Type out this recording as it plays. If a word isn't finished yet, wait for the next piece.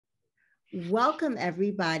Welcome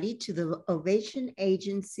everybody to the Ovation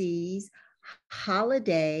Agency's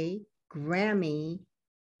Holiday Grammy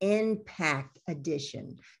Impact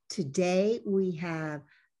Edition. Today we have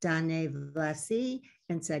Danae Vlasse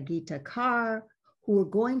and Sangetta Kaur, who are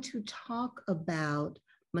going to talk about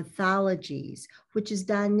Mythologies, which is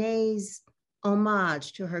Danae's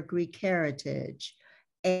homage to her Greek heritage.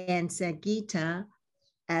 And Sangeeta,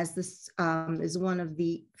 as this is one of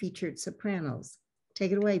the featured sopranos.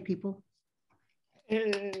 Take it away, people.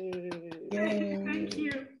 Yay. Thank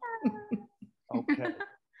you. Okay,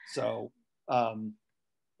 so let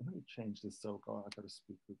me change this so I gotta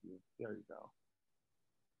speak with you. There you go.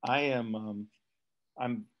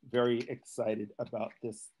 I'm very excited about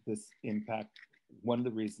this impact. One of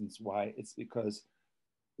the reasons why is because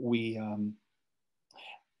we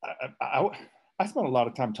I spent a lot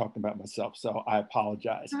of time talking about myself, so I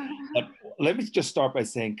apologize. But let me just start by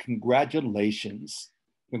saying congratulations.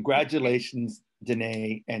 Congratulations,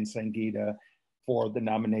 Danae and Sangeeta, for the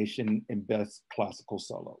nomination in Best Classical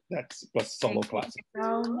Solo. That's Best Solo Classical.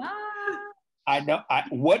 So much. I know.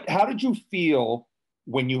 How did you feel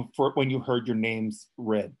when you heard your names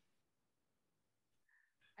read?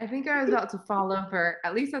 I think I was about to fall over.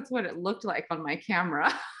 At least that's what it looked like on my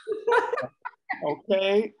camera.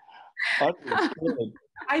 Okay.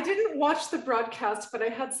 I didn't watch the broadcast, but I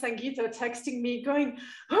had Sangeeta texting me going,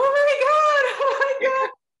 "Oh my God, oh my God."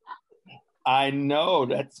 I know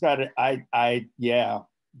that's got it.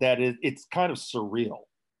 It's kind of surreal.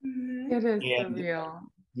 It is surreal.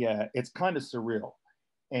 Yeah, it's kind of surreal.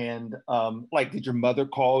 And like, did your mother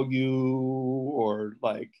call you, or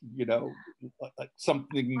like, like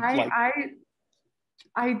something?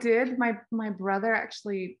 I did. My brother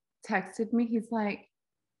actually texted me. He's like,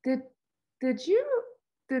 did you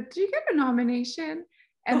get a nomination?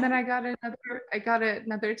 And then I got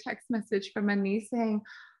another text message from a niece saying,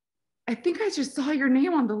 I think I just saw your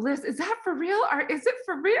name on the list. Is that for real? Or is it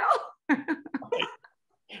for real? Right.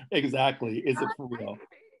 Exactly. Is it for real?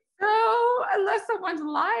 No, unless someone's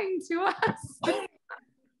lying to us. Well,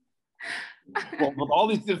 with all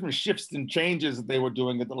these different shifts and changes that they were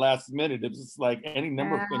doing at the last minute, it was just like any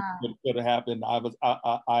number of things that could have happened. I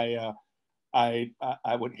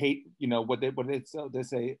would hate, what they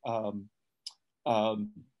say,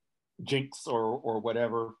 jinx or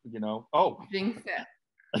whatever, Oh, Jinx it.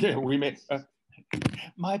 Yeah, we made.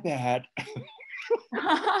 My bad.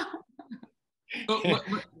 So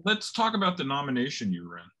let's talk about the nomination you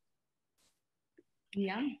were in.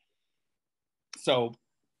 Yeah. So,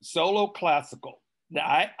 solo classical.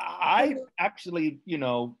 Now, I actually,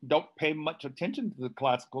 don't pay much attention to the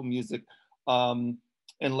classical music,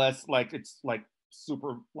 unless like it's like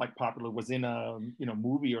super like popular, was in a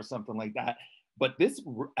movie or something like that. But this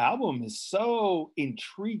album is so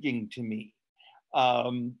intriguing to me.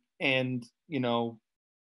 And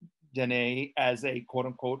Danae, as a quote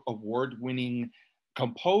unquote award-winning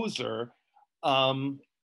composer,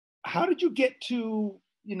 how did you get to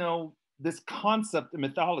this concept of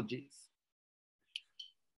Mythologies?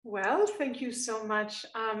 Well, thank you so much.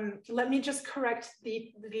 Let me just correct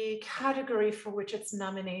the category for which it's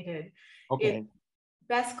nominated. Okay. It's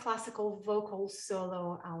Best Classical Vocal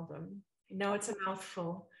Solo Album. I know it's a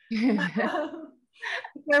mouthful.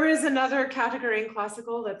 There is another category in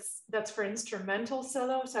classical that's for instrumental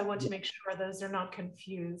solo, so I want to make sure those are not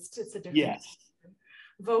confused. It's a different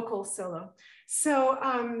vocal solo. So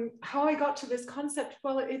how I got to this concept,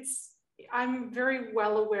 well, I'm very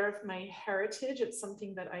well aware of my heritage. It's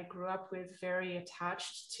something that I grew up with, very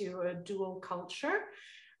attached to a dual culture.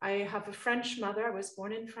 I have a French mother. I was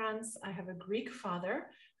born in France. I have a Greek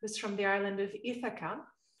father who's from the island of Ithaca.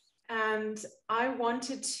 And I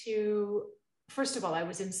wanted to, first of all, I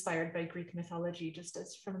was inspired by Greek mythology, just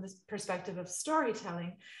as from the perspective of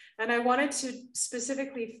storytelling. And I wanted to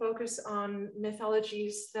specifically focus on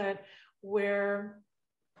mythologies that were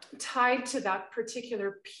tied to that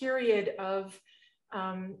particular period of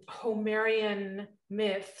Homerian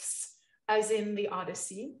myths, as in the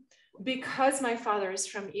Odyssey. Because my father is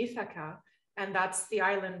from Ithaca, and that's the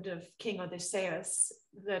island of King Odysseus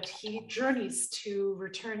that he journeys to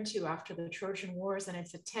return to after the Trojan Wars, and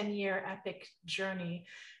it's a 10-year epic journey.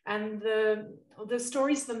 And the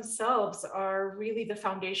stories themselves are really the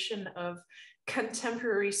foundation of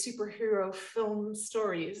contemporary superhero film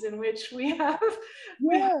stories, in which we have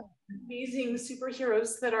amazing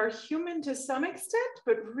superheroes that are human to some extent,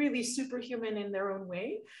 but really superhuman in their own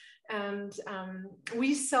way. And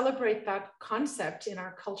we celebrate that concept in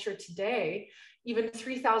our culture today, even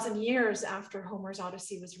 3,000 years after Homer's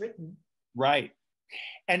Odyssey was written. Right.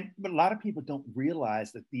 But a lot of people don't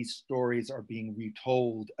realize that these stories are being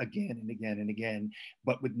retold again and again and again,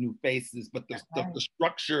 but with new faces, but the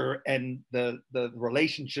structure and the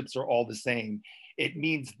relationships are all the same. It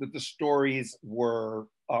means that the stories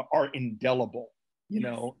are indelible, you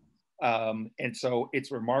know? And so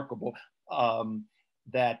it's remarkable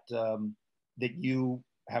that you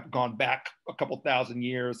have gone back a couple thousand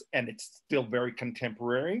years and it's still very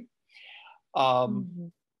contemporary.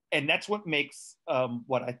 And that's what makes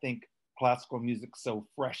what I think classical music so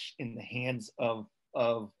fresh in the hands of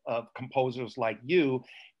composers like you,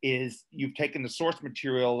 is you've taken the source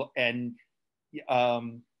material and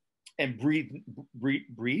breathed,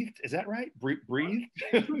 is that right? Breathed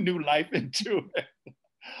new life into it.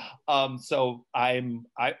 So I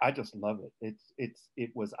just love it.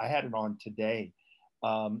 I had it on today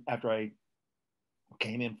after I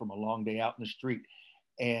came in from a long day out in the street,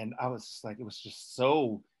 and I was just like, it was just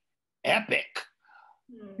so epic.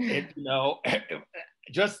 It, you know,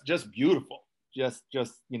 just beautiful, just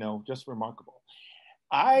you know, just remarkable.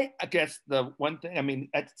 I guess the one thing, I mean,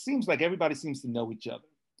 it seems like everybody seems to know each other,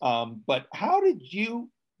 but how did you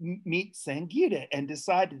meet Sangeeta and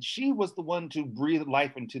decide that she was the one to breathe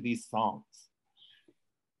life into these songs?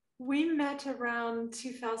 We met around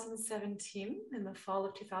 2017, in the fall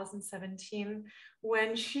of 2017,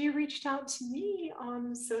 when she reached out to me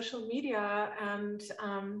on social media and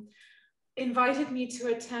invited me to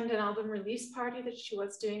attend an album release party that she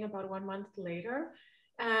was doing about 1 month later.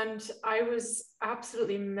 And I was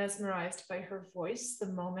absolutely mesmerized by her voice the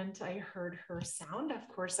moment I heard her sound. Of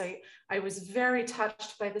course, I was very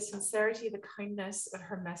touched by the sincerity, the kindness of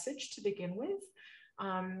her message to begin with.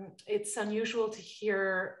 It's unusual to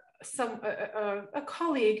hear a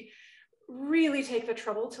colleague really take the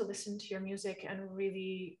trouble to listen to your music and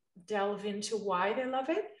really delve into why they love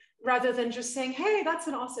it, rather than just saying, hey, that's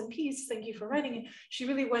an awesome piece, thank you for writing it. She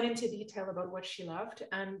really went into detail about what she loved,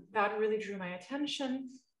 and that really drew my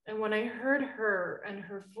attention. And when I heard her and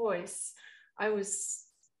her voice, I was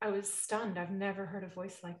stunned. I've never heard a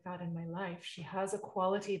voice like that in my life. She has a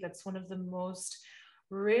quality that's one of the most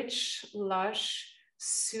rich, lush,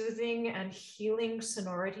 soothing, and healing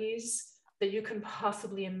sonorities that you can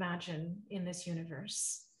possibly imagine in this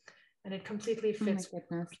universe. And it completely fits. Oh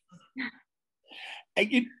my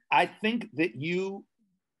goodness. I think that you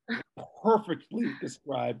perfectly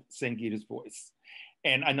described Sangeeta's voice.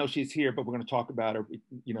 And I know she's here, but we're going to talk about her,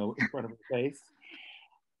 you know, in front of her face.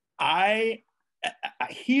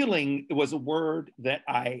 Healing was a word that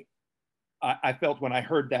I felt when I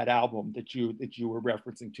heard that album that you were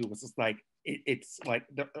referencing to. Was just like it's like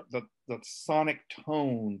the sonic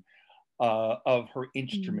tone of her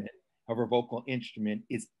instrument, of her vocal instrument,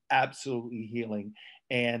 is absolutely healing.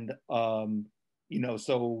 And you know,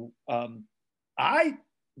 so I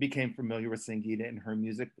became familiar with Sangeeta and her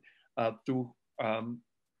music through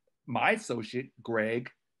my associate Greg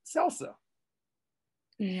Selsa.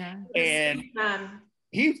 Yeah. And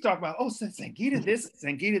he was talking about, oh, Sangeeta this,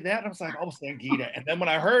 Sangeeta that. I was like, oh, Sangeeta. And then when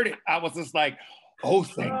I heard it, I was just like, oh,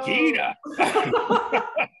 Sangeeta.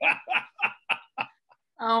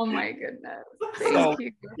 Oh my goodness. Thank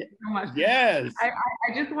you so much. Yes. I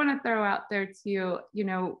just want to throw out there too, you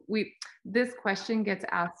know, this question gets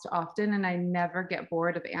asked often and I never get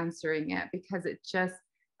bored of answering it, because it just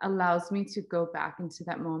allows me to go back into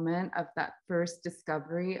that moment of that first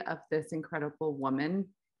discovery of this incredible woman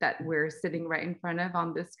that we're sitting right in front of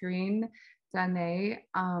on the screen, Danae.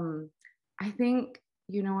 I think,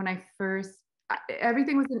 you know, when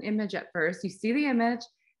everything was an image at first. You see the image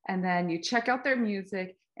and then you check out their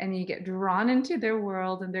music and you get drawn into their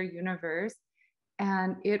world and their universe.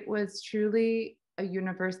 And it was truly a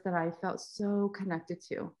universe that I felt so connected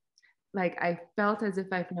to. Like, I felt as if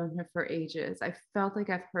I've known her for ages. I felt like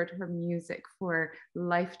I've heard her music for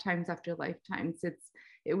lifetimes after lifetimes.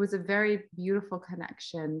 It was a very beautiful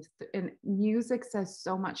connection. And music says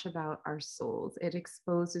so much about our souls. It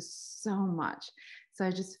exposes so much. So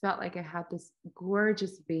I just felt like I had this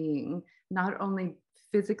gorgeous being, not only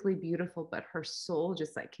physically beautiful, but her soul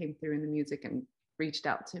just like came through in the music and reached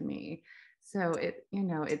out to me. So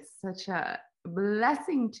it's such a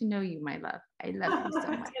blessing to know you, my love. I love you so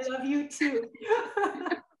much. I love you too.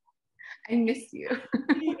 I miss you.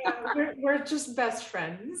 Yeah, we're just best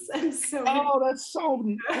friends. And so that's so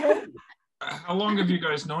great. How long have you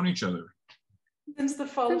guys known each other? Since the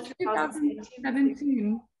fall of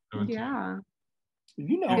 2017. Yeah.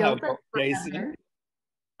 You know how it goes, Jason.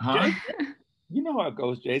 Huh? Jason, you know how it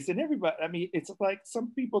goes, Jason. Everybody, I mean, it's like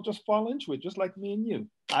some people just fall into it, just like me and you.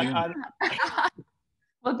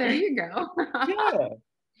 Well, there you go. Yeah.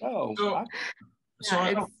 Oh,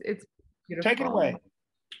 it's beautiful. Take it away.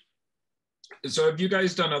 So have you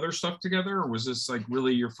guys done other stuff together, or was this like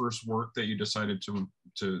really your first work that you decided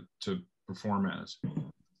to perform as?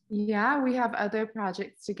 Yeah, we have other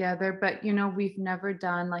projects together, but you know, we've never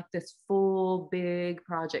done like this full big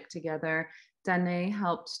project together. Danae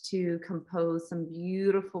helped to compose some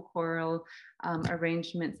beautiful choral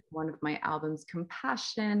arrangements in one of my albums,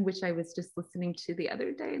 Compassion, which I was just listening to the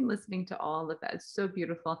other day and listening to all of that. It's so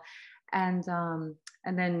beautiful. And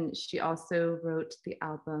then she also wrote the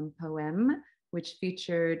album Poem, which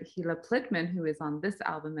featured Hila Plitman, who is on this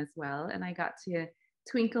album as well. And I got to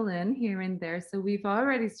twinkle in here and there. So we've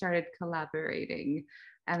already started collaborating.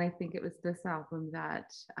 And I think it was this album that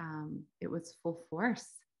it was full force.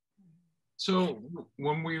 So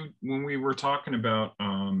when we were talking about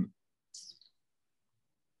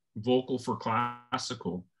vocal for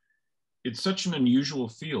classical, it's such an unusual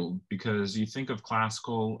field because you think of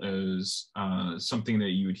classical as something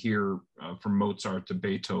that you would hear from Mozart to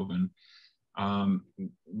Beethoven.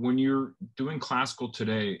 When you're doing classical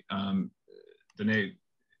today, Danae,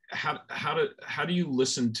 how do you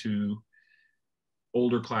listen to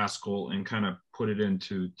older classical and kind of put it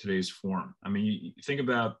into today's form? I mean, you think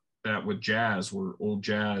about that with jazz, where old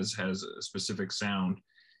jazz has a specific sound,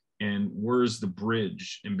 and where's the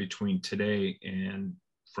bridge in between today and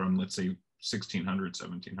from, let's say, 1600s,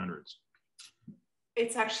 1700s?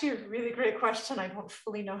 It's actually a really great question. I don't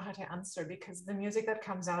fully know how to answer because the music that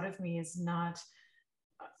comes out of me is not,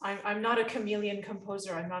 I'm not a chameleon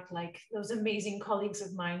composer. I'm not like those amazing colleagues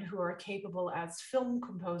of mine who are capable as film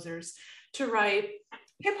composers to write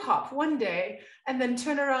hip hop one day and then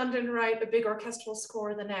turn around and write a big orchestral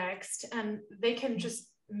score the next. And they can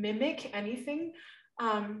just mimic anything.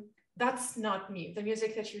 That's not me. The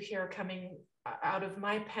music that you hear coming out of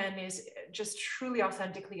my pen is just truly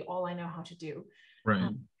authentically all I know how to do.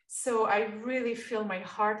 Right. So I really feel my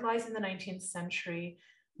heart lies in the 19th century.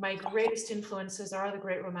 My greatest influences are the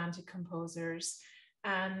great romantic composers,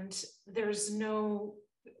 and there's no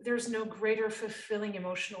greater fulfilling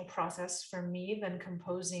emotional process for me than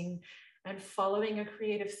composing and following a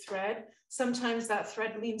creative thread. Sometimes that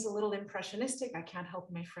thread leans a little impressionistic. I can't help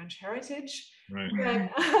my French heritage. Right.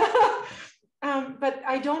 But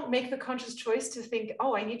I don't make the conscious choice to think,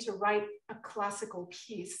 oh, I need to write a classical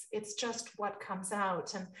piece. It's just what comes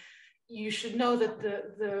out. And you should know that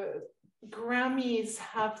the Grammys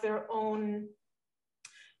have their own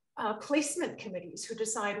placement committees who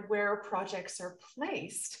decide where projects are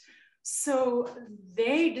placed. So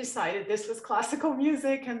they decided this was classical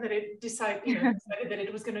music and that it decided that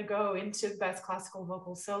it was going to go into Best Classical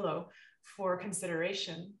Vocal Solo for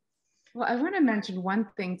consideration. Well, I want to mention one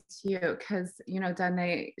thing to you because, you know,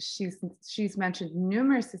 Danae, she's mentioned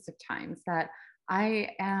numerous of times that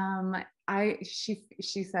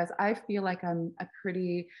she says, I feel like I'm a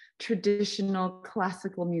pretty traditional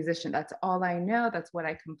classical musician. That's all I know. That's what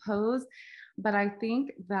I compose. But I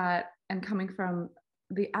think that, and coming from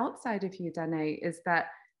the outside of you, Danae, is that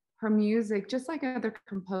her music, just like other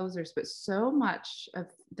composers, but so much of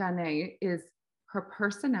Danae is her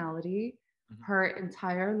personality, her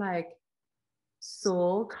entire like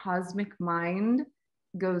soul, cosmic mind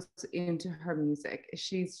goes into her music.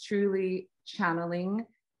 She's truly channeling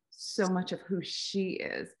so much of who she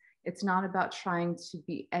is. It's not about trying to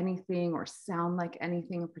be anything or sound like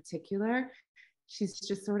anything in particular. She's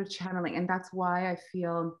just sort of channeling. And that's why I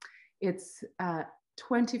feel it's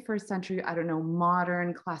 21st century, I don't know,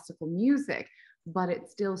 modern classical music, but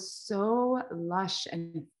it's still so lush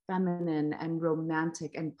and feminine and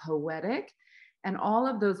romantic and poetic. And all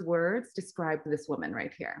of those words describe this woman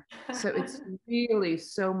right here. So it's really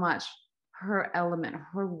so much her element,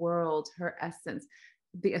 her world, her essence,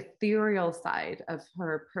 the ethereal side of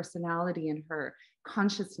her personality and her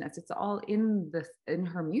consciousness. It's all in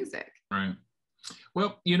her music. Right.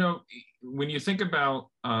 Well, you know, when you think about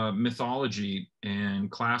mythology and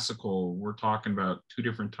classical, we're talking about two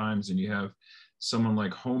different times, and you have someone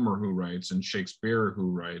like Homer who writes and Shakespeare who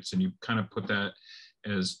writes, and you kind of put that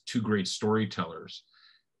as two great storytellers.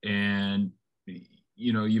 And,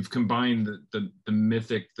 you know, you've combined the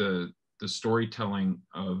mythic, the storytelling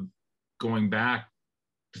of going back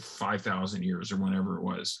 5,000 years or whenever it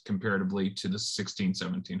was, comparatively to the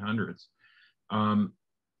 1700s.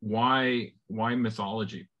 Why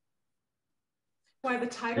mythology? Why the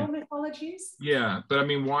title Mythologies? Yeah, but I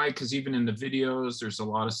mean, why? Because even in the videos, there's a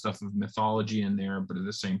lot of stuff of mythology in there, but at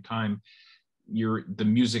the same time, the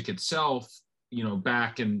music itself, you know,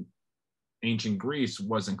 back in ancient Greece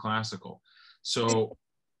wasn't classical. So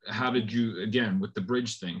how did you, again, with the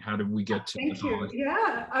bridge thing, how did we get to mythology?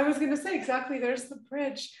 Yeah, I was going to say exactly, there's the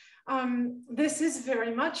bridge. This is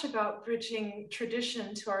very much about bridging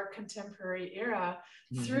tradition to our contemporary era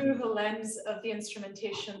through the lens of the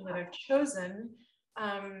instrumentation that I've chosen.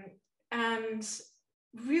 And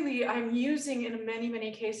really, I'm using, in many,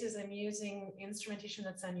 many cases, I'm using instrumentation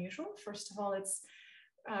that's unusual. First of all, it's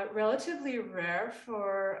relatively rare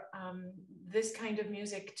for this kind of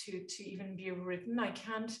music to even be written. I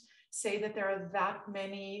can't say that there are that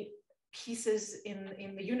many pieces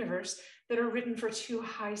in the universe that are written for two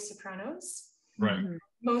high sopranos. Right.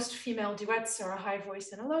 Most female duets are a high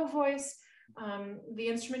voice and a low voice. The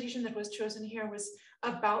instrumentation that was chosen here was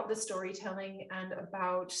about the storytelling and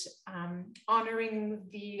about honoring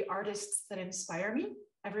the artists that inspire me.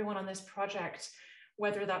 Everyone on this project,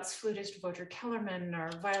 whether that's flutist Roger Kellerman or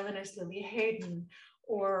violinist Lily Hayden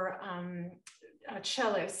or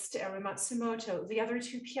cellist Eru Matsumoto, the other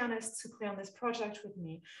two pianists who play on this project with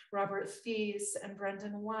me, Robert Thies and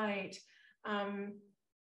Brendan White.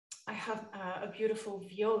 I have a beautiful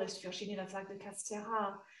violist, Virginie Laflaque.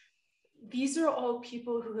 These are all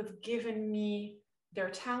people who have given me their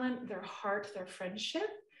talent, their heart, their friendship,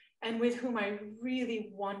 and with whom I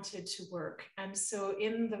really wanted to work. And so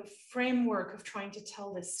in the framework of trying to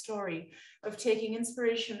tell this story, of taking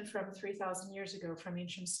inspiration from 3,000 years ago, from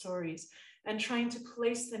ancient stories, and trying to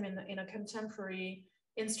place them in a contemporary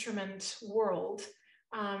instrument world,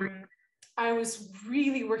 I was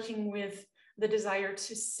really working with the desire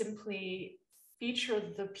to simply feature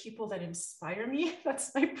the people that inspire me.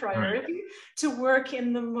 That's my priority, to work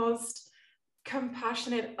in the most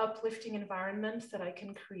compassionate, uplifting environment that I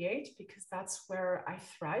can create, because that's where I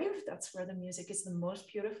thrive. That's where the music is the most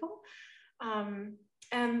beautiful. And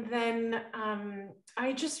then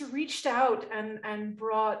I just reached out and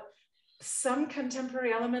brought some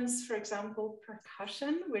contemporary elements, for example,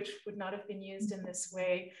 percussion, which would not have been used in this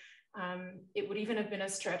way. It would even have been a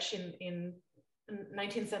stretch in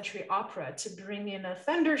 19th century opera to bring in a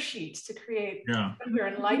thunder sheet to create thunder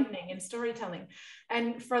and lightning in storytelling.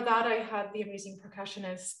 And for that, I had the amazing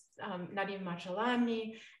percussionist Nadim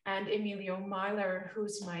Majalani and Emilio Myler,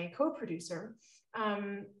 who's my co-producer.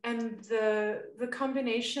 And the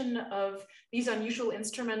combination of these unusual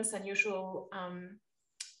instruments, unusual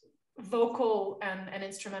vocal and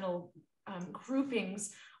instrumental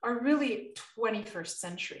groupings are really 21st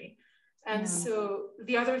century. And so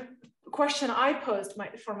the other question I posed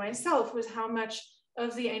for myself was how much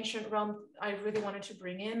of the ancient realm I really wanted to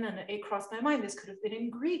bring in, and it crossed my mind, this could have been in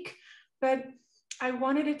Greek, but I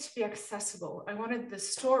wanted it to be accessible. I wanted the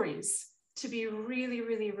stories to be really,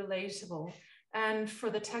 really relatable, and for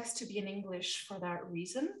the text to be in English for that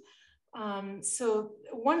reason. So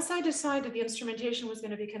once I decided the instrumentation was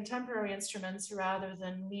going to be contemporary instruments rather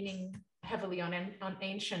than leaning heavily on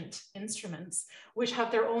ancient instruments, which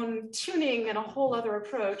have their own tuning and a whole other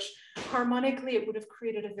approach, harmonically, it would have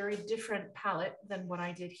created a very different palette than what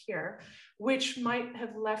I did here, which might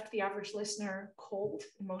have left the average listener cold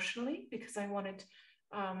emotionally, because I wanted,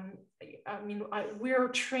 we're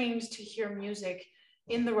trained to hear music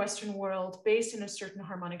in the Western world based in a certain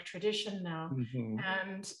harmonic tradition now.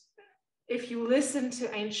 And if you listen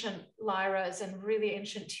to ancient lyras and really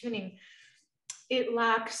ancient tuning, it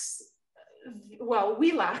lacks, well,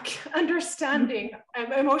 we lack understanding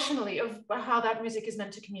emotionally of how that music is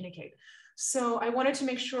meant to communicate. So I wanted to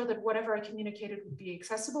make sure that whatever I communicated would be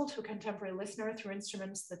accessible to a contemporary listener through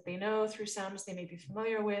instruments that they know, through sounds they may be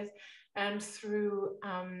familiar with, and through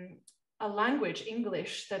a language,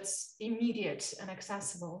 English, that's immediate and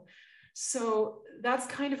accessible. So that's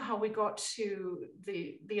kind of how we got to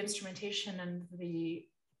the instrumentation and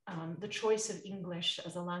the choice of English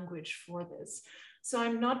as a language for this. So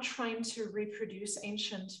I'm not trying to reproduce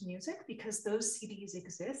ancient music, because those CDs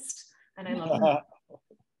exist and I love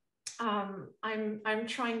them. I'm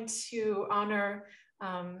trying to honor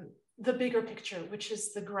the bigger picture, which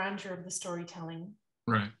is the grandeur of the storytelling.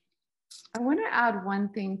 Right. I want to add one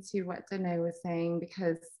thing to what Danae was saying,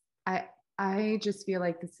 because I just feel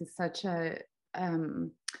like this is such a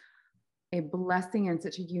blessing and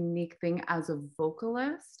such a unique thing as a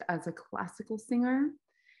vocalist, as a classical singer.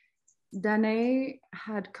 Danae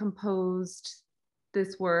had composed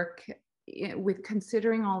this work with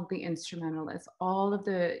considering all of the instrumentalists, all of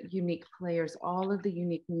the unique players, all of the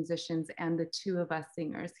unique musicians, and the two of us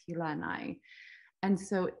singers, Hila and I. And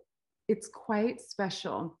so it's quite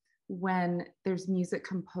special when there's music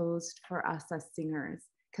composed for us as singers,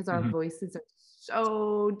 because our voices are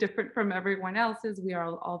so different from everyone else's. We are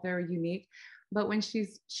all very unique. But when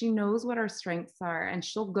she knows what our strengths are, and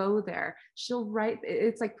she'll go there, she'll write,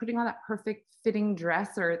 it's like putting on that perfect fitting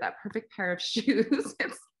dress or that perfect pair of shoes.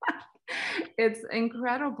 It's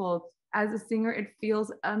incredible. as a singer, it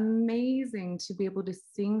feels amazing to be able to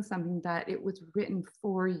sing something that it was written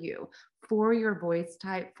for you, for your voice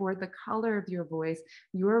type, for the color of your voice,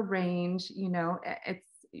 your range. You know, it's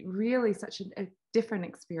really such a different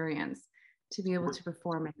experience to be able to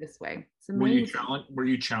perform it this way. It's amazing. Were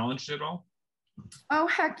you challenged at all? Oh,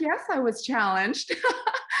 heck yes, I was challenged.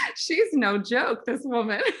 She's no joke, this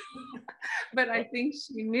woman. But I think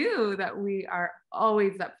she knew that we are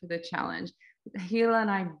always up for the challenge. Gila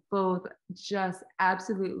and I both just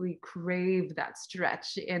absolutely crave that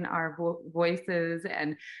stretch in our voices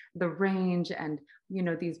and the range, and you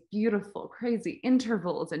know, these beautiful, crazy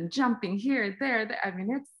intervals and jumping here, there. I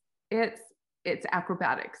mean, it's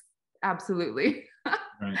acrobatics, absolutely.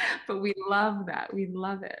 Right. But we love that. We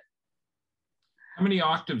love it. How many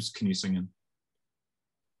octaves can you sing in?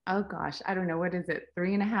 Oh gosh, I don't know. What is it?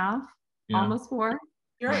 3.5? Yeah. Almost 4?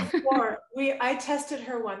 You're at 4. I tested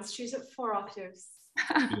her once. She's at 4 octaves.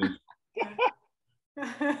 That's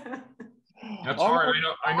hard.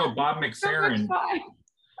 I know Bob McFerrin.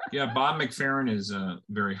 Yeah, Bob McFerrin is a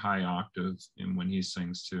very high octave, and when he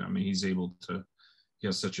sings too, I mean, he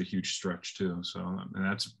has such a huge stretch too. So, and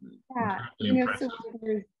that's impressive.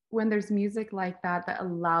 So when there's music like that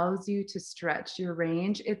allows you to stretch your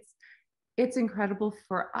range, it's incredible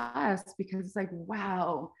for us, because it's like,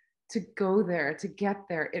 wow, to go there, to get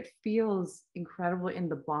there, it feels incredible in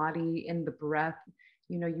the body, in the breath.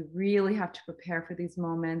 You know, you really have to prepare for these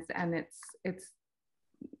moments, and it's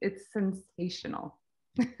sensational.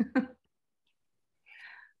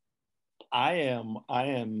 I am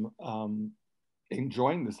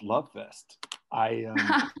enjoying this love fest.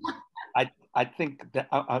 I think that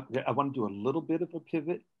I want to do a little bit of a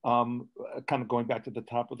pivot, kind of going back to the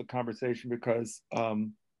top of the conversation, because, well,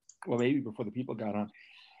 maybe before the people got on,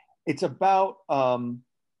 it's about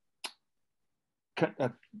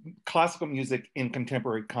classical music in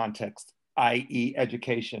contemporary context, i.e.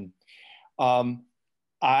 education. When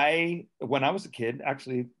I was a kid,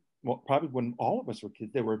 actually, well, probably when all of us were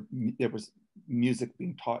kids, there was music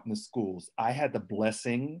being taught in the schools. I had the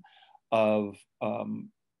blessing of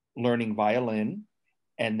learning violin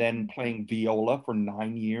and then playing viola for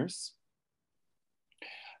 9 years.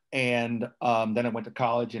 And then I went to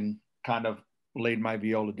college and kind of laid my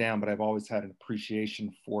viola down, but I've always had an appreciation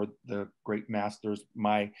for the great masters.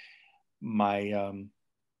 I'm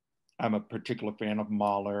a particular fan of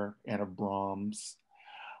Mahler and of Brahms.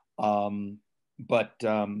 But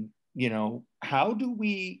you know, how do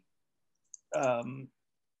we, I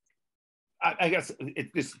guess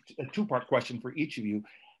it's a two-part question for each of you.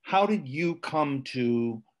 How did you come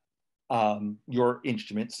to your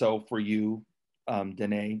instrument? So for you,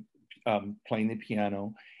 Danae, playing the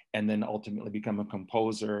piano, and then ultimately become a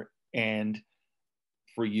composer. And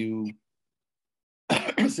for you,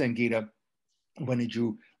 Sangeeta, when did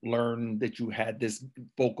you learn that you had this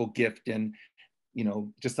vocal gift and, you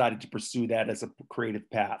know, decided to pursue that as a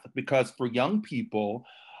creative path? Because for young people,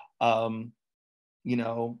 you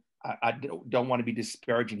know, I don't want to be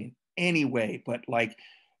disparaging in any way, but like,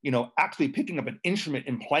 you know, actually picking up an instrument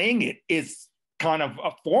and playing it is kind of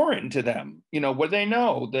a foreign to them. You know, what they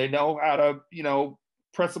know how to, you know,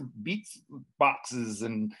 press beats boxes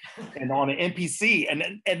and on an MPC, and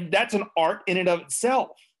that's an art in and of itself.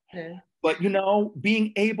 Yeah. But, you know,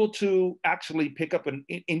 being able to actually pick up an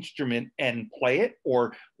instrument and play it,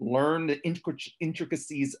 or learn the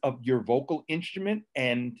intricacies of your vocal instrument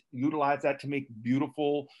and utilize that to make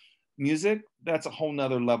beautiful music, that's a whole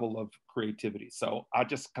nother level of creativity. So I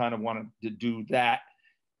just kind of wanted to do that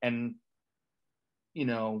and, you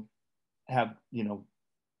know, have, you know,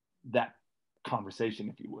 that conversation,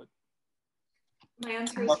 if you would. My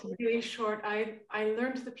answer is really short. I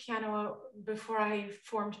learned the piano before I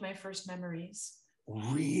formed my first memories.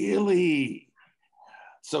 Really?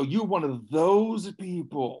 So you're one of those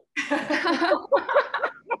people.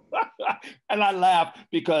 And I laugh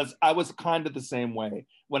because I was kind of the same way.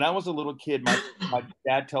 When I was a little kid, my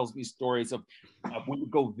dad tells me stories of we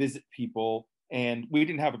would go visit people, and we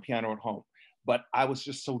didn't have a piano at home, but I was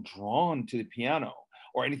just so drawn to the piano,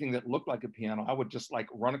 or anything that looked like a piano. I would just like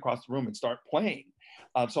run across the room and start playing.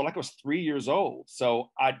 So like I was 3 years old.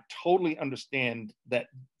 So I totally understand that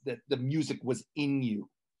the music was in you.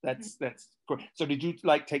 That's cool. So did you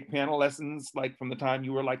like take piano lessons like from the time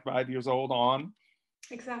you were like 5 years old on?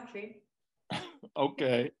 Exactly.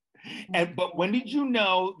 Okay. But when did you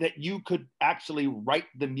know that you could actually write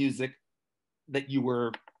the music that you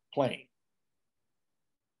were playing?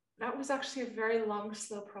 That was actually a very long,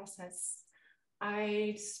 slow process.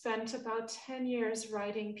 I spent about 10 years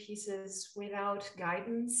writing pieces without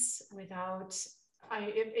guidance, without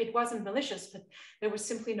it wasn't malicious, but there was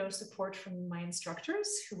simply no support from my instructors,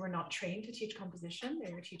 who were not trained to teach composition.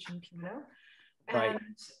 They were teaching piano. Right. And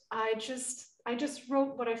I just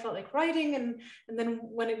wrote what I felt like writing, and then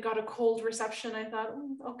when it got a cold reception, I thought,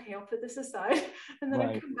 okay, I'll put this aside, and then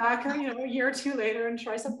Right. I'd come back, a year or two later and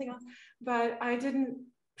try something else. But I didn't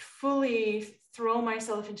fully throw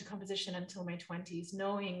myself into composition until my 20s,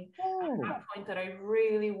 knowing at that point that I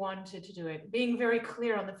really wanted to do it, being very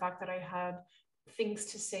clear on the fact that I had things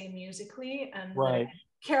to say musically, and that I didn't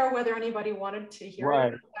care whether anybody wanted to hear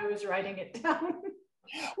it. I was writing it down.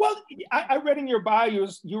 Well, I read in your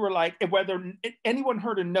bios, you were like, whether anyone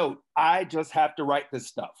heard a note, I just have to write this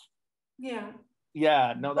stuff. Yeah.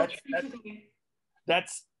 Yeah, no,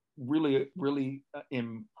 that's really, really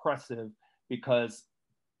impressive, because,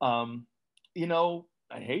 you know,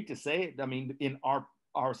 I hate to say it, I mean, in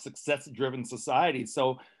our success-driven society,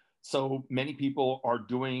 so many people are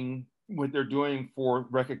doing what they're doing for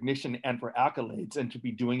recognition and for accolades, and to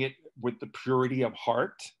be doing it with the purity of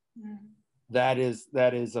heart. That is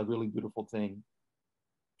a really beautiful thing.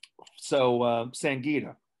 So,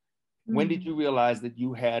 Sangeeta, when did you realize that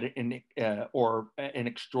you had an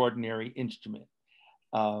extraordinary instrument?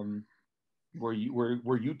 Were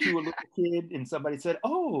you two a little kid and somebody said,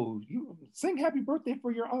 "Oh, you sing Happy Birthday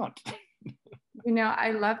for your aunt"? You know,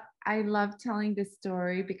 I love telling this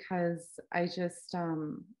story, because I just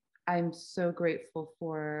I'm so grateful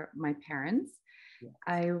for my parents. Yes.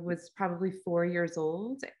 I was probably 4 years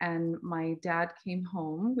old, and my dad came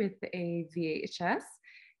home with a VHS,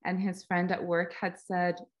 and his friend at work had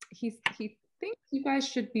said, he thinks you guys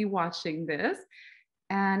should be watching this.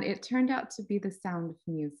 And it turned out to be The Sound of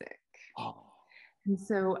Music. Oh. And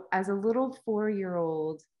so as a little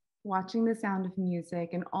 4-year-old, watching The Sound of Music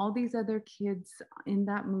and all these other kids in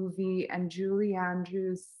that movie, and Julie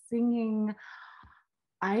Andrews singing,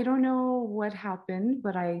 I don't know what happened,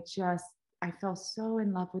 but I fell so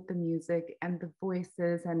in love with the music and the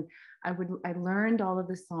voices, and I learned all of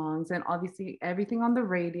the songs, and obviously everything on the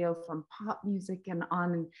radio, from pop music and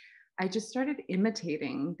on. And I just started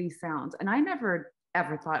imitating these sounds, and I never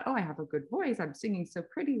ever thought, oh, I have a good voice, I'm singing so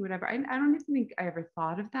pretty, whatever. I don't even think I ever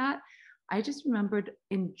thought of that. I just remembered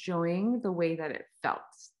enjoying the way that it felt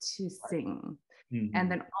to sing. Mm-hmm. And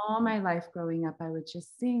then all my life growing up, I would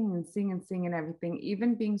just sing and sing and sing and everything.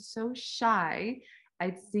 Even being so shy,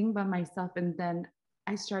 I'd sing by myself. And then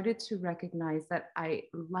I started to recognize that I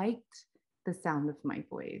liked the sound of my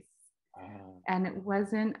voice. And it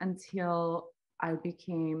wasn't until I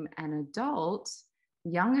became an adult,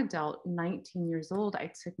 young adult, 19 years old,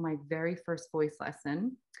 I took my very first voice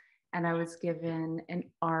lesson, and I was given an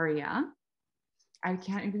aria. I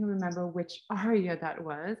can't even remember which aria that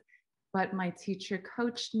was, but my teacher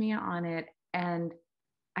coached me on it, and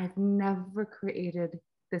I've never created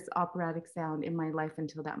this operatic sound in my life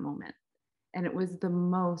until that moment. And it was the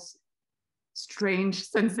most strange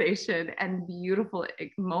sensation and beautiful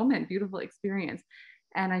moment, beautiful experience.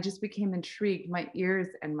 And I just became intrigued. My ears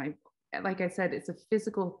and like I said, it's a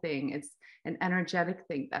physical thing. It's an energetic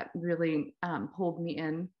thing that really pulled me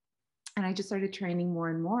in. And I just started training more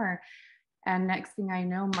and more. And next thing I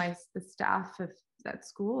know, the staff of that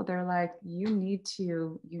school, they're like, you need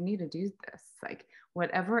to do this. Like,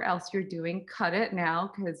 whatever else you're doing, cut it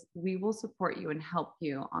now, because we will support you and help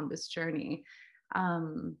you on this journey.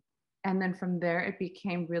 And then from there, it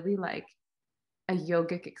became really like a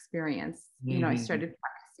yogic experience. Mm-hmm. You know, I started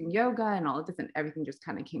practicing yoga and all of this, and everything just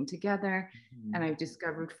kind of came together. Mm-hmm. And I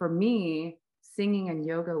discovered, for me, singing and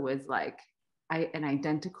yoga was like an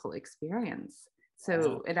identical experience.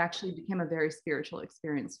 So it actually became a very spiritual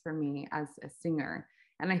experience for me as a singer.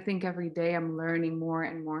 And I think every day I'm learning more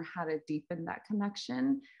and more how to deepen that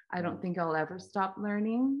connection. I don't think I'll ever stop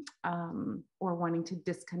learning or wanting to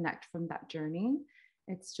disconnect from that journey.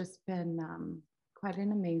 It's just been quite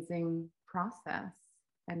an amazing process,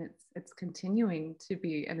 and it's continuing to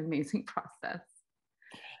be an amazing process.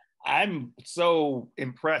 I'm so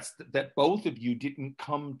impressed that both of you didn't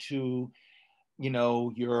come to,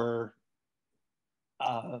 your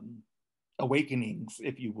awakenings,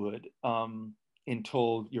 if you would,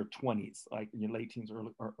 until your 20s, like in your late teens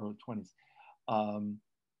or early 20s.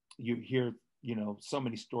 You hear, so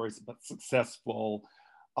many stories about successful,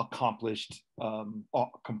 accomplished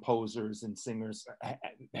composers and singers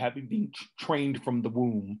having been trained from the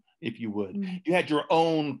womb, if you would. Mm-hmm. You had your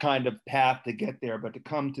own kind of path to get there, but to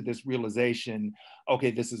come to this realization, okay,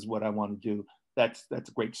 this is what I want to do. That's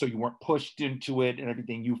great. So you weren't pushed into it and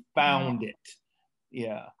everything. You found it.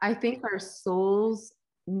 Yeah. I think our souls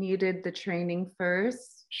needed the training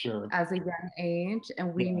first Sure. as a young age,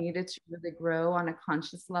 and we needed to really grow on a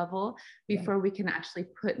conscious level before we can actually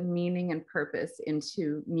put meaning and purpose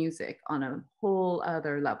into music on a whole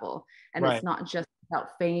other level. And it's not just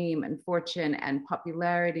about fame and fortune and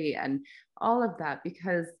popularity and all of that,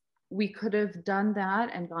 because we could have done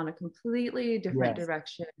that and gone a completely different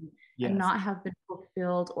direction and not have been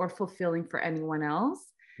fulfilled or fulfilling for anyone else.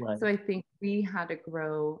 So I think we had to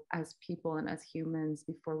grow as people and as humans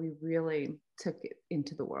before we really took it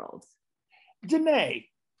into the world. Danae,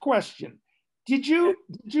 question. Did you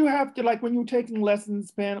have to, like, when you were taking lessons,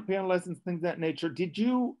 piano lessons, things of that nature, did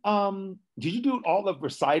you do all the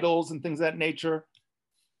recitals and things of that nature?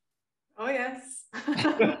 Oh, yes.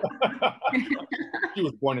 She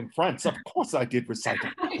was born in France. Of course I did recital.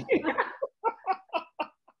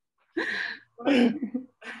 All of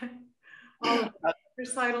it.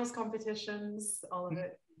 Recitals, competitions, all of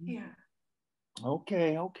it. Yeah.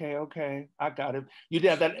 Okay. I got it. You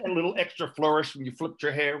did that little extra flourish when you flipped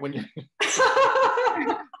your hair when you.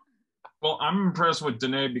 Well, I'm impressed with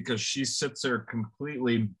Danae because she sits there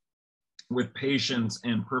completely with patience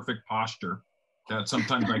and perfect posture that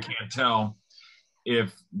sometimes I can't tell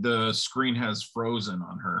if the screen has frozen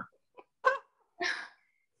on her.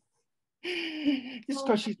 Just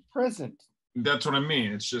because she's present. That's what I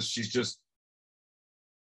mean. It's just,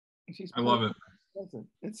 I love it. Present.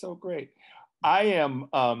 It's so great. I am,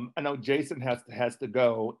 I know Jason has to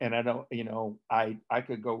go, and I know, I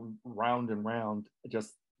could go round and round,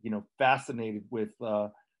 just, fascinated with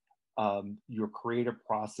your creative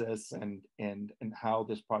process and how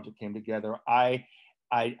this project came together. I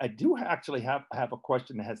do actually have a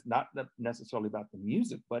question that has not necessarily about the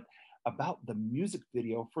music, but about the music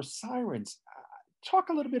video for Sirens. Talk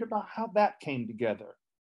a little bit about how that came together.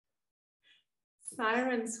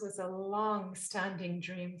 Sirens was a long-standing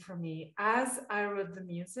dream for me. As I wrote the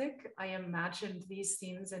music, I imagined these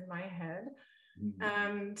scenes in my head,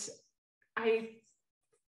 and I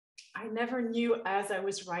never knew as I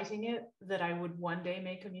was writing it that I would one day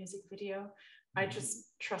make a music video. I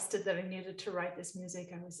just trusted that I needed to write this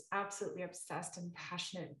music. I was absolutely obsessed and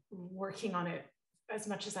passionate, working on it as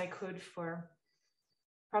much as I could for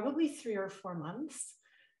probably 3 or 4 months.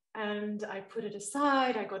 And I put it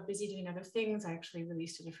aside. I got busy doing other things. I actually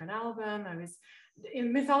released a different album. I was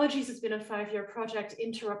in Mythologies. It's been a 5-year project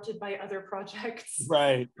interrupted by other projects.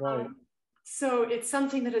 Right. So it's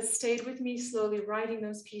something that has stayed with me, slowly writing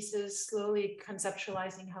those pieces, slowly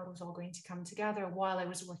conceptualizing how it was all going to come together while I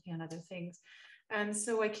was working on other things. And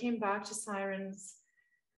so I came back to Sirens,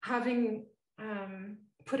 having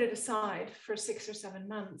put it aside for 6 or 7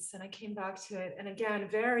 months. And I came back to it, and again,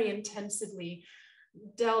 very intensively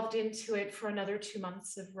delved into it for another 2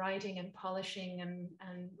 months of writing and polishing and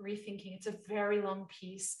rethinking. It's a very long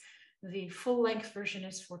piece. The full-length version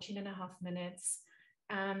is 14.5 minutes.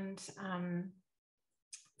 And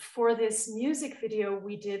for this music video,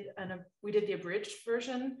 we did the abridged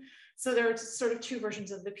version. So there are sort of 2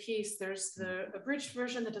 versions of the piece. There's the abridged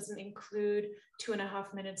version that doesn't include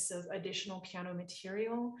 2.5 minutes of additional piano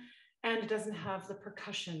material, and it doesn't have the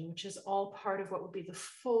percussion, which is all part of what would be the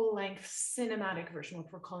full-length cinematic version,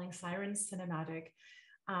 what we're calling Sirens Cinematic.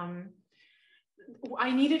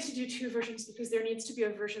 I needed to do 2 versions because there needs to be a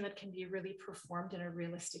version that can be really performed in a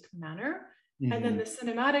realistic manner. And then the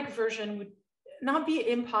cinematic version would not be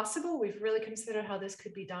impossible. We've really considered how this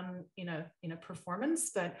could be done in a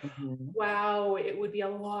performance, but wow, it would be a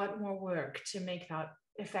lot more work to make that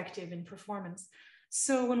effective in performance.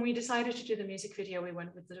 So when we decided to do the music video, we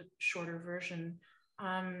went with the shorter version,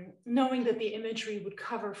 knowing that the imagery would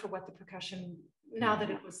cover for what the percussion, now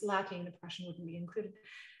that it was lacking, the percussion wouldn't be included.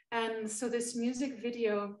 And so this music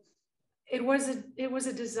video, it was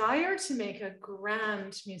a desire to make a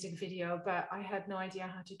grand music video, but I had no idea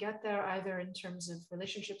how to get there, either in terms of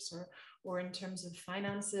relationships or in terms of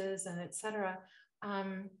finances and etc.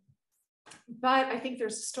 But I think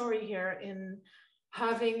there's a story here in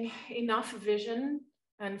having enough vision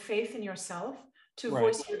and faith in yourself to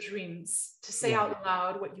voice your dreams, to say out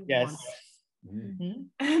loud what you want.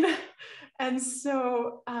 And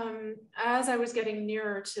so as I was getting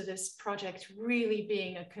nearer to this project really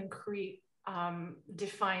being a concrete,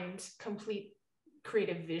 defined, complete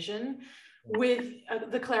creative vision with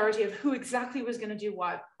the clarity of who exactly was going to do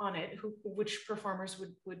what on it, which performers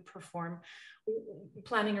would perform,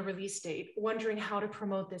 planning a release date, wondering how to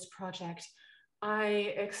promote this project,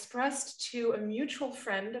 I expressed to a mutual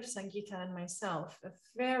friend of Sangeeta and myself, a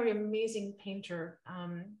very amazing painter,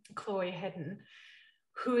 Chloe Hedden,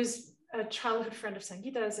 who is a childhood friend of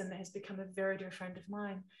Sangeeta's and has become a very dear friend of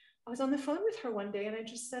mine. I was on the phone with her one day and I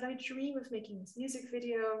just said, I dream of making this music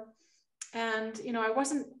video. And, you know, I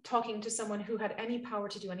wasn't talking to someone who had any power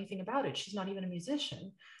to do anything about it. She's not even a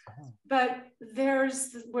musician. But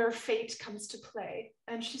there's where fate comes to play.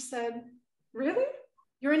 And she said, really?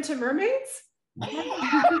 You're into mermaids?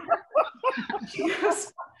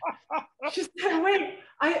 She said, wait,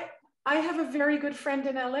 I have a very good friend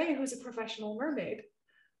in LA who's a professional mermaid.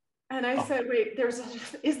 And I said, wait,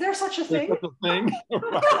 is there such a thing? Such a thing?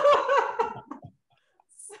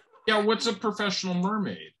 Yeah, what's a professional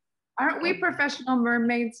mermaid? Aren't we professional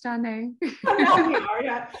mermaids, Danae? Yeah, we are,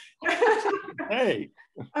 yeah. Hey.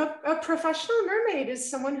 A professional mermaid is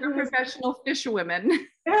someone who We're professional fishwomen.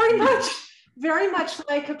 Very much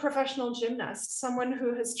like a professional gymnast, someone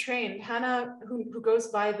who has trained. Hannah, who goes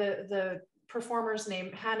by the performer's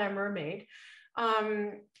name, Hannah Mermaid,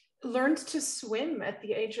 learned to swim at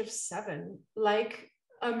the age of 7, like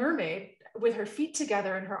a mermaid, with her feet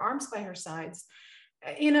together and her arms by her sides.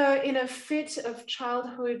 In a fit of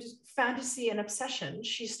childhood fantasy and obsession,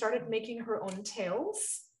 she started making her own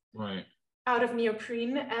tails out of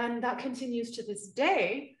neoprene, and that continues to this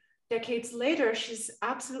day. Decades later, she's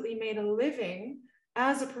absolutely made a living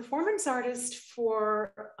as a performance artist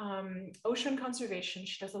for ocean conservation.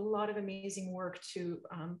 She does a lot of amazing work to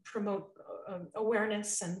promote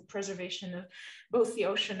awareness and preservation of both the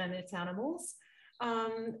ocean and its animals.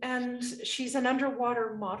 And she's an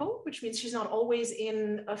underwater model, which means she's not always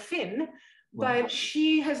in a fin, but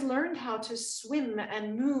she has learned how to swim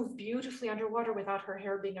and move beautifully underwater without her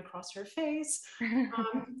hair being across her face.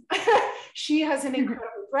 She has an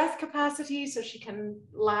incredible breath capacity, so she can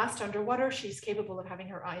last underwater. She's capable of having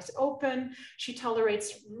her eyes open. She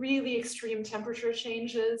tolerates really extreme temperature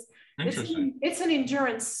changes. It's an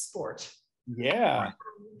endurance sport. Yeah.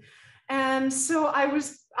 And so I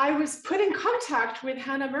was put in contact with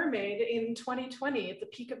Hannah Mermaid in 2020 at the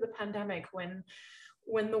peak of the pandemic,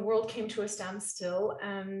 when the world came to a standstill,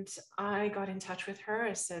 and I got in touch with her.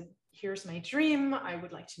 I said, here's my dream. I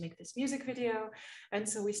would like to make this music video. And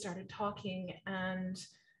so we started talking, and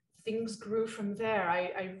things grew from there.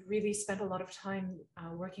 I really spent a lot of time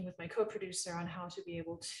working with my co-producer on how to be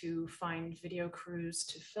able to find video crews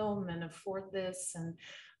to film and afford this.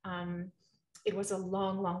 And it was a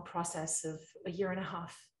long, long process of a year and a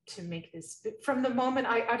half to make this. From the moment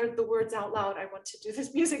I uttered the words out loud, I want to do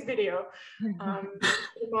this music video,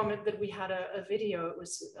 the moment that we had a video, it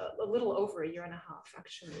was a little over a year and a half,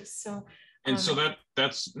 actually. So, and so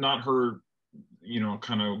that's not her, you know,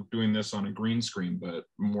 kind of doing this on a green screen, but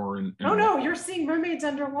more in no, you're seeing mermaids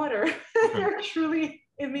underwater. Okay. They're truly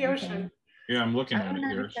in the ocean. Yeah, I'm looking at it here. I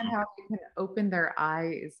don't understand how they can open their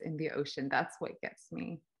eyes in the ocean. That's what gets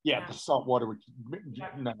me. Yeah, the salt water,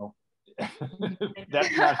 no. That's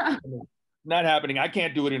not happening. I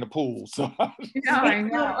can't do it in a pool. So no, I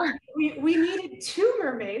know. We needed 2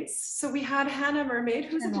 mermaids. So we had Hannah Mermaid,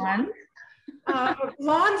 who's a blonde.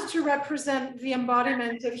 Blonde to represent the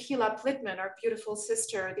embodiment of Hila Plitman, our beautiful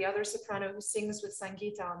sister, the other soprano who sings with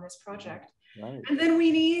Sangeeta on this project. Right. And then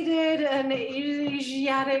we needed an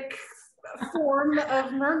Asiatic form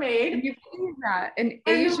of mermaid. Can you believe that an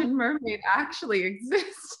Asian mermaid actually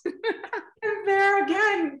exists? And there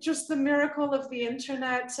again, just the miracle of the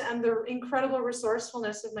internet and the incredible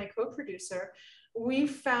resourcefulness of my co-producer, we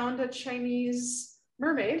found a Chinese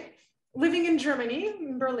mermaid living in Germany,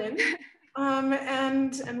 in Berlin,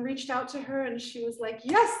 and reached out to her, and she was like,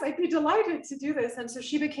 yes, I'd be delighted to do this. And so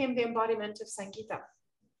she became the embodiment of Sangeeta.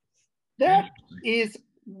 That is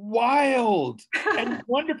wild and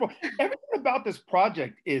wonderful. Everything about this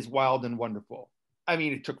project is wild and wonderful. I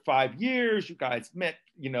mean, it took 5 years. You guys met,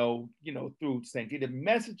 you know, through Sangeeta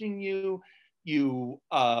messaging you. You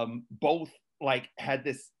both like had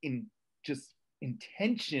this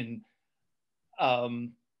intention,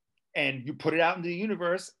 and you put it out into the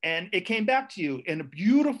universe, and it came back to you in a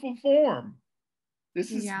beautiful form.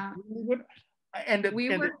 This is really what.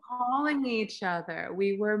 We were calling each other.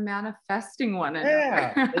 We were manifesting one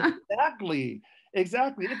another. Yeah, exactly.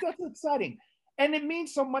 That's exciting. And it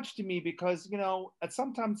means so much to me because, you know,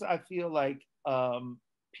 sometimes I feel like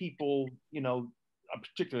people, you know,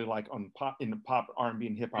 particularly like in the pop, R&B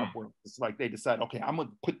and hip hop world, it's like they decide, okay, I'm gonna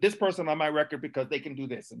put this person on my record because they can do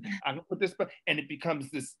this, and I'm gonna put this, and it becomes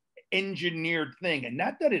this engineered thing. And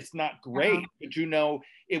not that it's not great, but you know,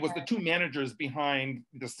 it was the 2 managers behind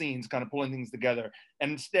the scenes kind of pulling things together.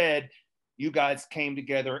 And instead, you guys came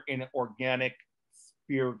together in an organic,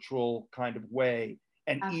 spiritual kind of way.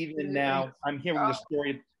 And even now, I'm hearing the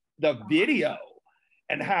story, the video,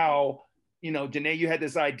 and how, you know, Danae, you had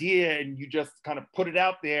this idea and you just kind of put it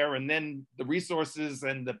out there, and then the resources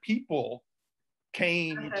and the people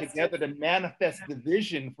came together to manifest the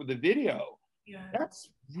vision for the video. Yeah. That's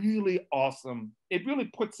really awesome. It really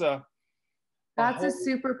puts a That's a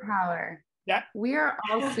superpower. We are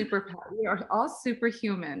all superpower. We are all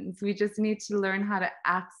superhumans. We just need to learn how to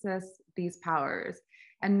access these powers.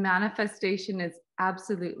 And manifestation is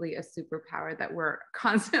absolutely a superpower that we're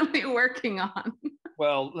constantly working on.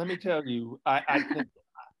 Well, let me tell you, I think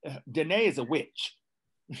Danae is a witch.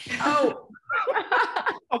 Oh.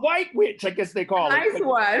 A white witch, I guess they call nice it. Nice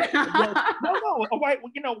one. no, a white,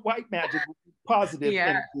 white magic, positive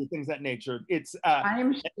things that nature. It's.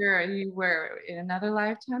 I'm sure you were in another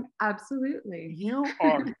lifetime. Absolutely. You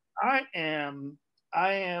are. I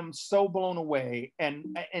am so blown away,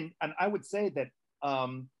 and I would say that,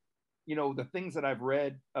 the things that I've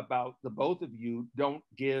read about the both of you don't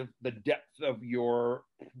give the depth of your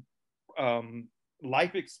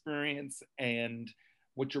life experience and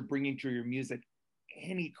what you're bringing to your music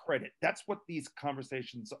any credit. That's what these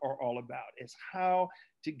conversations are all about, is how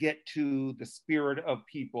to get to the spirit of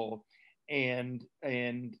people and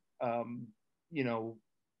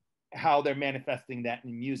how they're manifesting that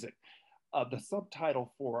in music. The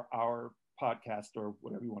subtitle for our podcast, or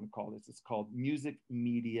whatever you want to call this, is called Music,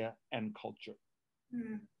 Media, and Culture.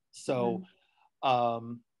 Mm-hmm. So,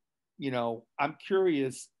 I'm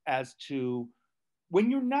curious as to, when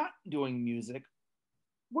you're not doing music,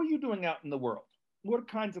 what are you doing out in the world? What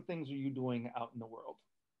kinds of things are you doing out in the world?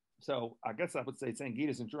 So I guess I would say,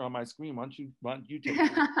 Sangeeta, since you're on my screen, why don't you take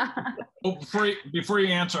it? Well, before you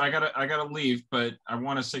answer, I gotta leave, but I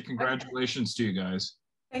want to say congratulations to you guys.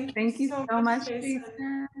 Thank you so much,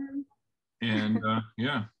 Jason. And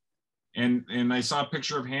yeah, and I saw a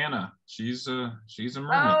picture of Hannah. She's a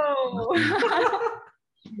mermaid. Oh,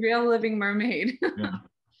 real living mermaid. Yeah.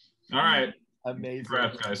 All right. Amazing.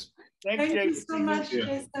 Congrats, guys. Thank you so much,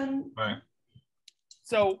 Jason. Bye.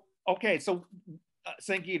 So, okay, so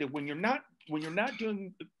Sangeeta, when you're not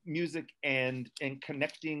doing music and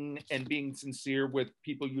connecting and being sincere with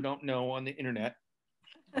people you don't know on the internet,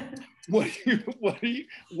 what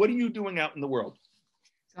are you doing out in the world?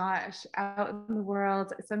 Gosh, out in the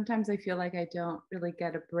world, sometimes I feel like I don't really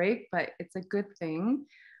get a break, but it's a good thing.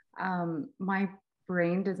 My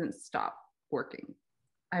brain doesn't stop working.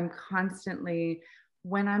 I'm constantly,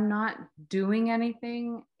 when I'm not doing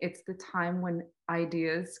anything, it's the time when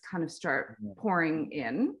ideas kind of start pouring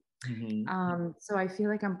in. Mm-hmm. So I feel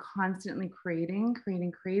like I'm constantly creating.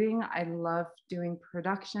 I love doing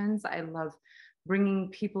productions. I love bringing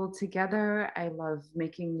people together. I love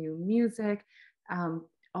making new music,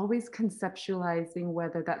 always conceptualizing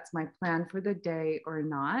whether that's my plan for the day or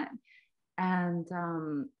not. And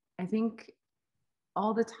I think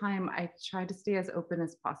all the time I try to stay as open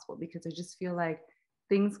as possible, because I just feel like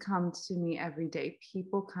things come to me every day.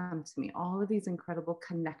 People come to me. All of these incredible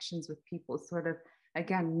connections with people sort of,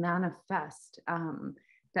 again, manifest,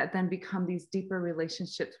 that then become these deeper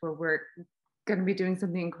relationships where we're going to be doing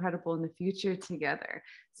something incredible in the future together.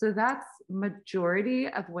 So that's majority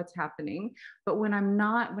of what's happening. But when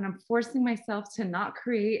I'm forcing myself to not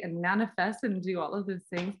create and manifest and do all of those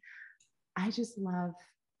things, I just love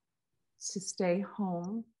to stay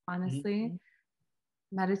home, honestly,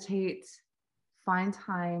 meditate, find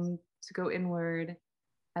time to go inward.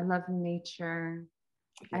 I love nature.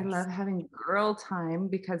 Yes. I love having girl time,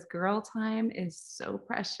 because girl time is so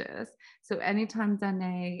precious. So anytime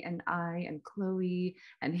Danae and I and Chloe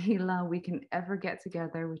and Hila, we can ever get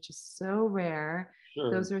together, which is so rare.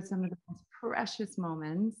 Sure. Those are some of the most precious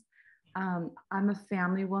moments. I'm a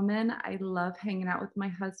family woman. I love hanging out with my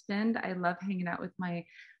husband. I love hanging out with my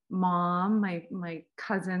mom, my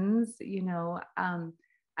cousins, and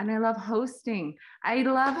I love hosting.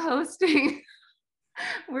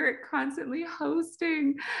 We're constantly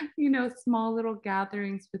hosting, small little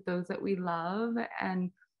gatherings with those that we love.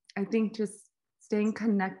 And I think just staying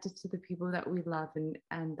connected to the people that we love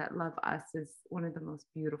and that love us is one of the most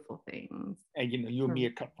beautiful things. And you and me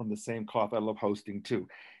are cut from the same cloth. I love hosting too.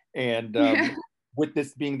 And with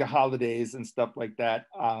this being the holidays and stuff like that,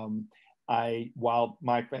 while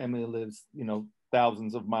my family lives,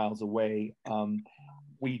 thousands of miles away,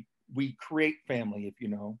 we create family, if you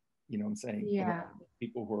know what I'm saying? Yeah.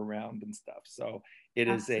 People who are around and stuff. So it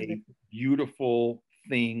is a beautiful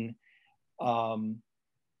thing to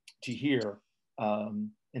hear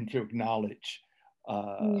and to acknowledge.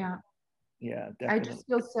 Yeah, definitely. I just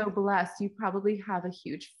feel so blessed. You probably have a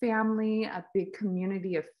huge family, a big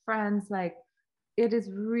community of friends. Like, it is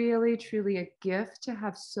really, truly a gift to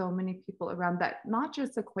have so many people around, that not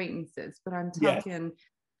just acquaintances, but I'm talking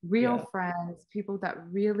real friends, people that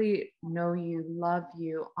really know you, love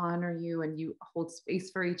you, honor you, and you hold space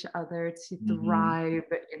for each other to thrive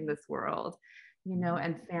in this world,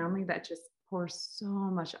 and family that just pours so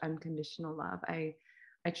much unconditional love. I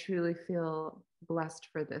truly feel blessed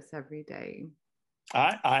for this every day.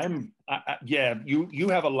 Yeah, you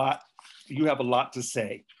have a lot, to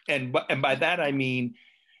say. And by that, I mean,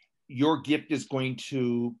 your gift is going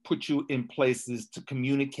to put you in places to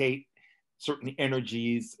communicate certain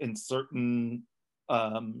energies and certain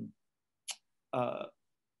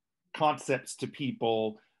concepts to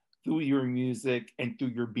people through your music and through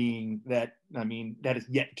your being that, I mean, that is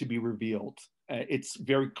yet to be revealed. It's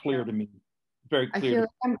very clear to me. Very clear. I feel like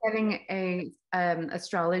I'm getting a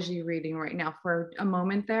astrology reading right now for a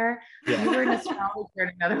moment there. Yeah. You were an astrologer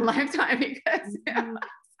in another lifetime because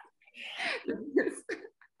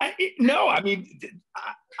no, I mean,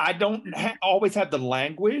 I don't always have the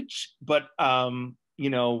language, but you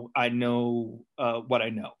know, I know what I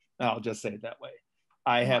know. I'll just say it that way.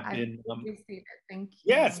 I have been. Thank you.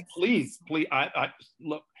 Yes, please. I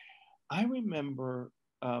look. I remember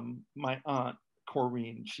my aunt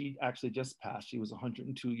Corrine. She actually just passed. She was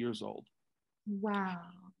 102 years old. Wow.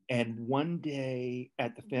 And one day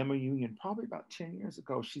at the family reunion, probably about 10 years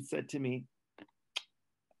ago, she said to me,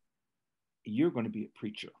 "You're going to be a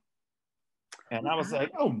preacher." And I was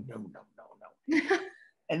like, "Oh, no."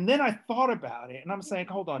 And then I thought about it, and I'm saying,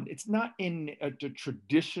 hold on, it's not in the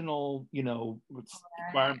traditional, you know,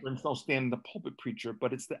 fire and brimstone stand in the pulpit preacher,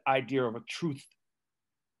 but it's the idea of a truth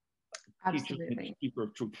teacher, speaker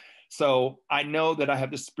of truth. So I know that I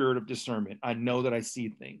have the spirit of discernment. I know that I see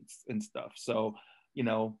things and stuff. So, you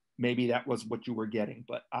know, maybe that was what you were getting,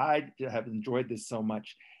 but I have enjoyed this so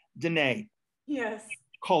much. Danae. Yes.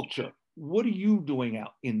 Culture. What are you doing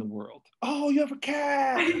out in the world? Oh, you have a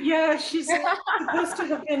cat. Yeah, she's supposed to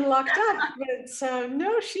have been locked up, but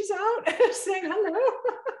no, she's out saying hello.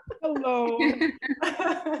 Hello.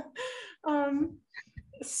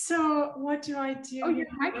 So what do I do? Oh, your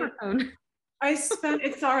microphone. I spend,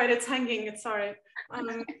 it's all right, it's hanging, it's all right.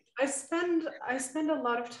 I spend a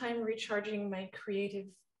lot of time recharging my creative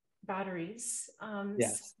batteries.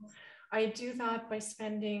 Yes. So I do that by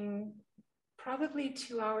spending probably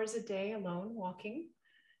 2 hours a day alone walking.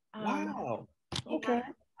 Wow. Okay.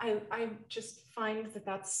 I just find that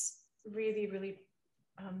that's really, really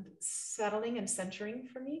settling and centering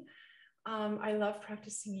for me. I love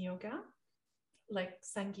practicing yoga, like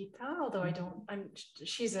Sangeeta, although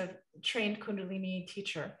she's a trained Kundalini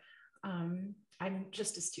teacher. I'm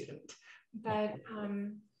just a student, but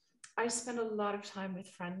I spend a lot of time with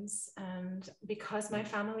friends, and because my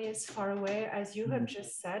family is far away, as you have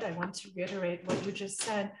just said, I want to reiterate what you just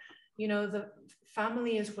said. You know, the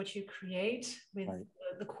family is what you create with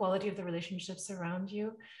the quality of the relationships around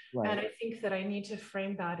you. And I think that I need to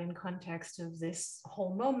frame that in context of this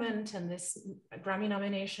whole moment and this Grammy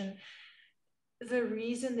nomination. The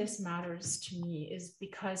reason this matters to me is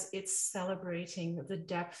because it's celebrating the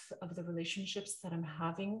depth of the relationships that I'm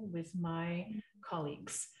having with my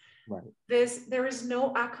colleagues. There is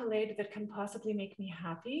no accolade that can possibly make me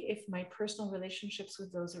happy if my personal relationships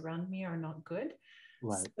with those around me are not good.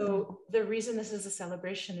 So the reason this is a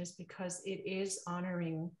celebration is because it is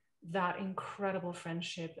honoring that incredible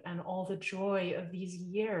friendship and all the joy of these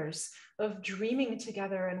years of dreaming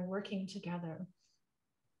together and working together.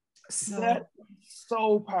 So that's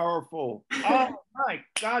so powerful. Oh my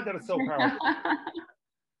God, that is so powerful.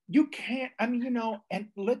 You can't, I mean, you know, and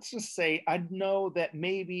let's just say, I know that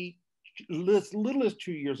maybe as little as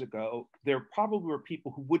 2 years ago, there probably were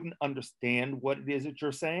people who wouldn't understand what it is that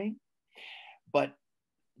you're saying. But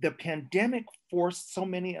the pandemic forced so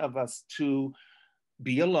many of us to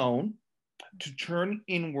be alone, to turn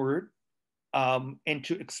inward, and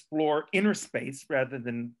to explore inner space rather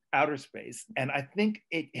than outer space. And I think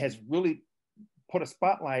it has really put a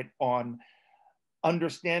spotlight on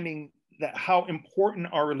understanding that how important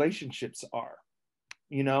our relationships are,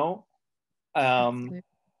 you know,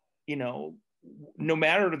 you know, no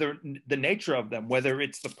matter the nature of them, whether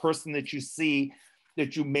it's the person that you see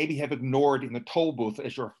that you maybe have ignored in the toll booth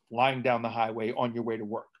as you're flying down the highway on your way to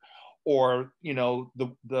work, or, you know,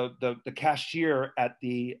 the cashier at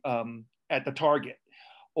the Target,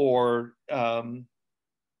 or I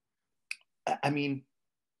mean,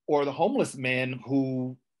 or the homeless man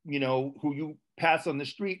who, you know, who you pass on the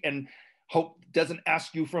street and hope doesn't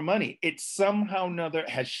ask you for money. It somehow or another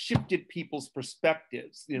has shifted people's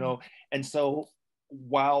perspectives, you know. And so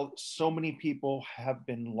while so many people have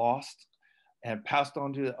been lost and passed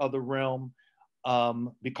on to the other realm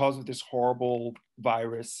because of this horrible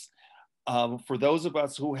virus, for those of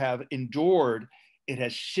us who have endured, it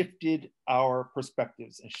has shifted our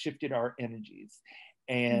perspectives and shifted our energies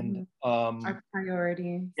and our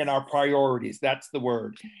priorities. And our priorities, that's the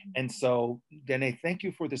word. And so, Danae, thank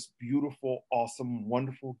you for this beautiful, awesome,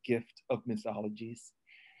 wonderful gift of Mythologies.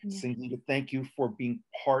 Sangeeta, thank you for being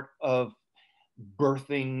part of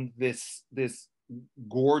birthing this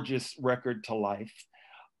gorgeous record to life.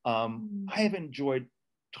 I have enjoyed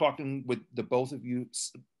talking with the both of you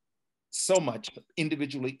so much,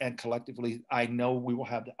 individually and collectively. I know we will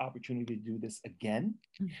have the opportunity to do this again.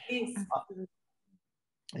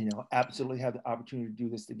 Absolutely have the opportunity to do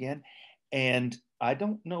this again. And I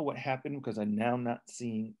don't know what happened because I'm now not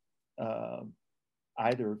seeing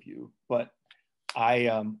either of you, but I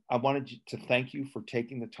wanted to thank you for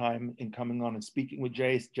taking the time and coming on and speaking with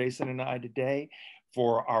Jason and I today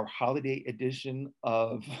for our holiday edition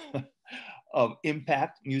of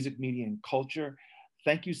Impact, Music, Media, and Culture.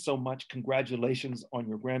 Thank you so much. Congratulations on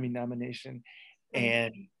your Grammy nomination.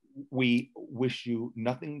 And we wish you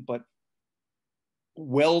nothing but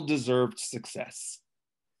well-deserved success.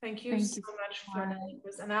 Thank you so much, Thornell. It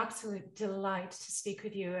was an absolute delight to speak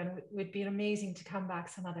with you, and it would be amazing to come back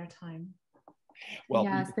some other time. Well,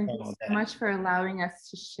 yes, thank you so much for allowing us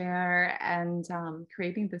to share and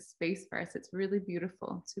creating this space for us. It's really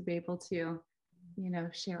beautiful to be able to,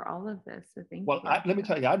 share all of this. So thank you. Well, let me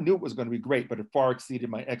tell you, I knew it was going to be great, but it far exceeded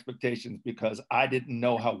my expectations because I didn't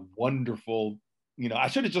know how wonderful, I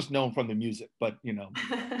should have just known from the music, but,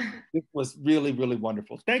 it was really, really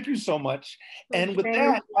wonderful. Thank you so much. And with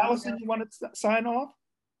that, Allison, you want to sign off?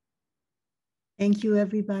 Thank you,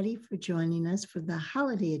 everybody, for joining us for the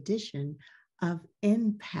holiday edition of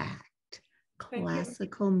Impact,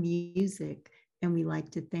 Classical Music. And we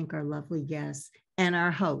like to thank our lovely guests and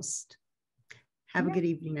our host. Have a good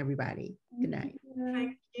evening, everybody. Good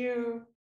night.